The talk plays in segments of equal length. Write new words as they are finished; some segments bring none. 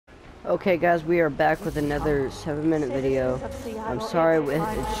Okay guys, we are back with another 7-minute video. I'm sorry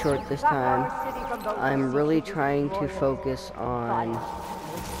it's short this time. I'm really trying to focus on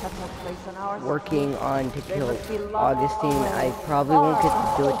working on To Kill Augustine. I probably won't get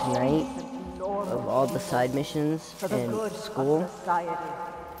to do it tonight of all the side missions in school.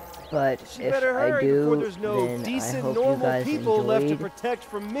 But if I do, then I hope you guys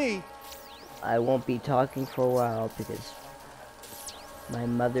enjoyed. I won't be talking for a while because my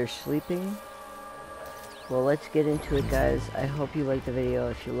mother's sleeping. Well, let's get into it, guys. I hope you like the video.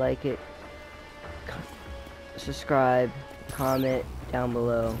 If you like it, subscribe, comment down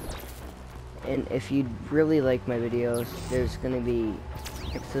below. And if you really like my videos, there's gonna be,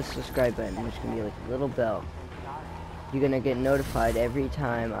 it's the subscribe button. There's gonna be like a little bell. You're gonna get notified every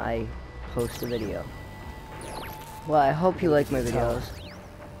time I post a video. Well, I hope you like my videos.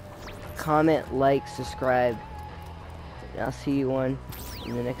 Comment, like, subscribe. And I'll see you in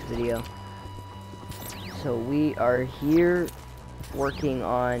the next video. So we are here working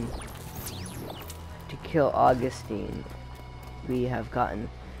on To Kill Augustine. We have gotten,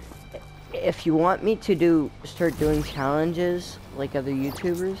 if you want me to start doing challenges like other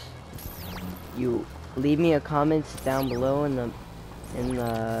YouTubers, you leave me a comments down below in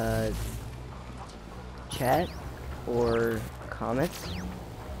the chat or comments.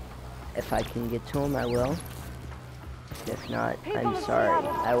 If I can get to them, I will. If not, I'm sorry.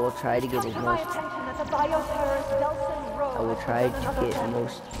 I will try to get as most. I will try to get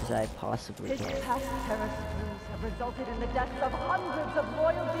most as I possibly can. His past terrorist moves have resulted in the deaths of hundreds of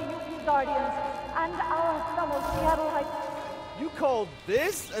loyal DUP guardians and our fellow Seattleites. You called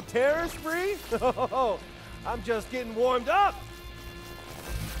this a terror spree? Oh, I'm just getting warmed up.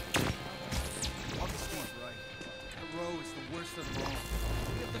 Augustine, right? That row is the worst of them all.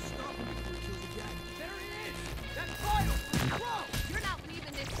 We have to stop him before he kills again. There he is! That's vital! Row! You're not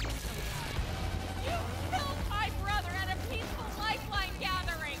leaving this shit alive. You killed my brother at a peaceful lifeline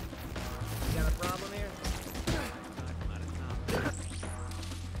gathering. You got a problem here?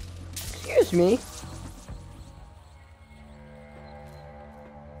 Excuse me.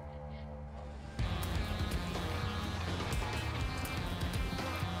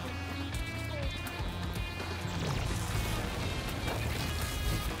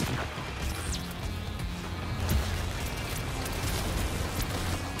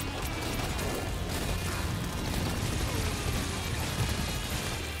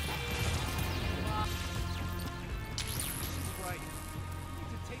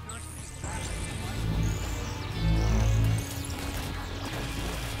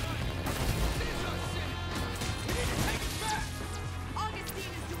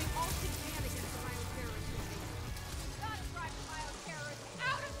 Augustine is doing all she can against the bioterrorists. Gotta drive the bioterrorists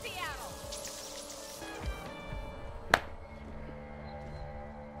out of Seattle.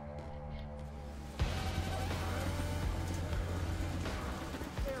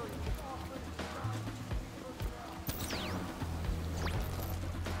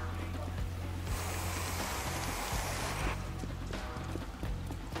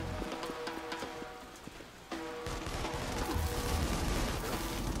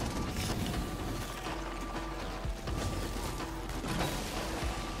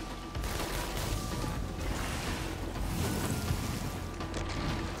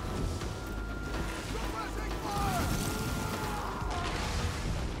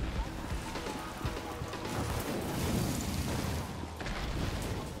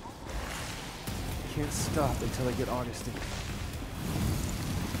 Can't stop until I get Augustine. We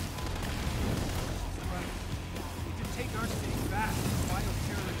need to take our city back.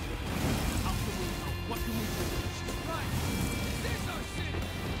 Bioterrorists. How can we help? What can we do? She's right. This is our city.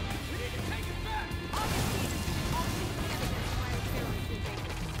 We need to take it back. Augustine is doing all she can against the bioterrorist invaders.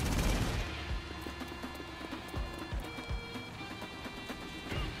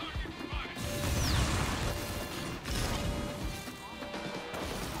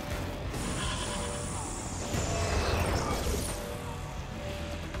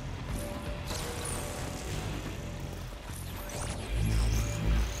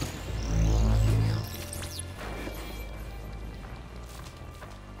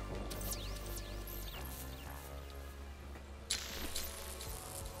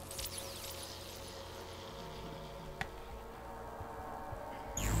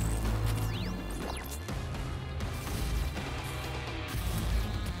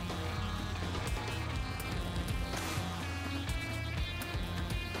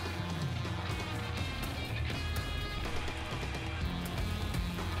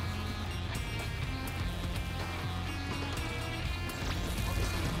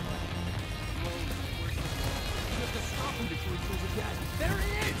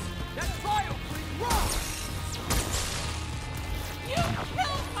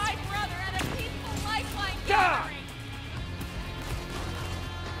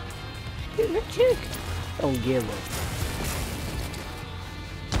 Chick. Don't give up.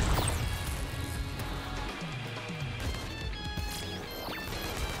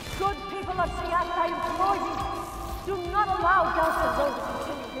 Good people of Seattle, I implore you, do not allow Delsin Rowe to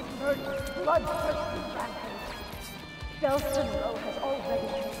continue his murderous, bloodthirsty rampage. Delsin Rowe has already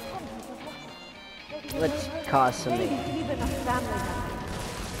killed hundreds of us. Maybe a Let's neighbor, cause some maybe mayhem. even a family member.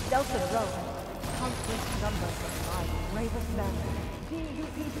 Delsin Rowe has countless numbers of my bravest men.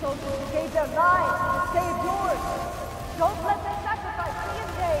 DUP soldiers who gave their lives to save yours. Don't let their sacrifice be in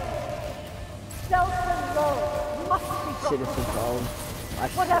vain. Delsin Rowe must be brought to Citizen phone.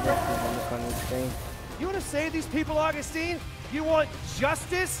 Watch the Whatever. messages on the front of the screen. You want to save these people, Augustine? You want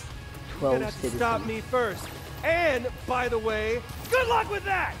justice? You're 12 gonna have to citizens. stop me first. And, by the way, good luck with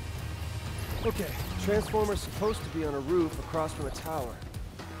that! Okay, Transformer's supposed to be on a roof across from a tower.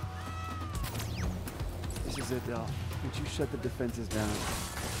 This is it, Del. Once you shut the defenses down,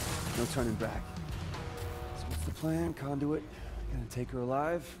 no turning back. So what's the plan, Conduit? Gonna take her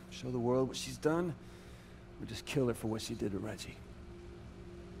alive, show the world what she's done, or just kill her for what she did to Reggie?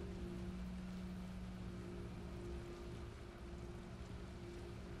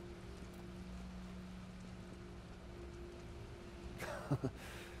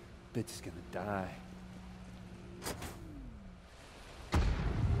 Bitch is gonna die.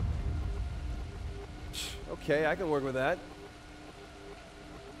 Okay, I can work with that.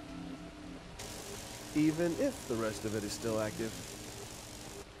 Even if the rest of it is still active.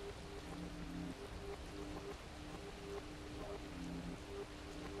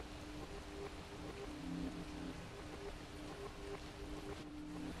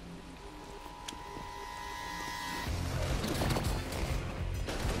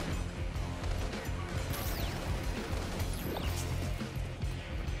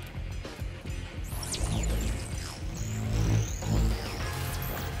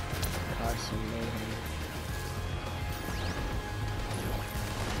 Cause some mayhem.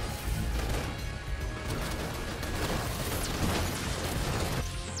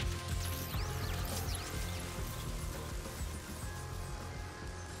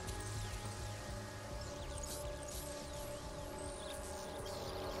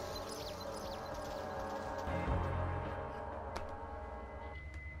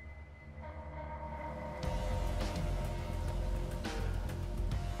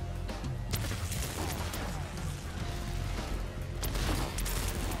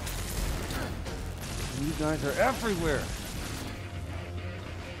 You guys are everywhere.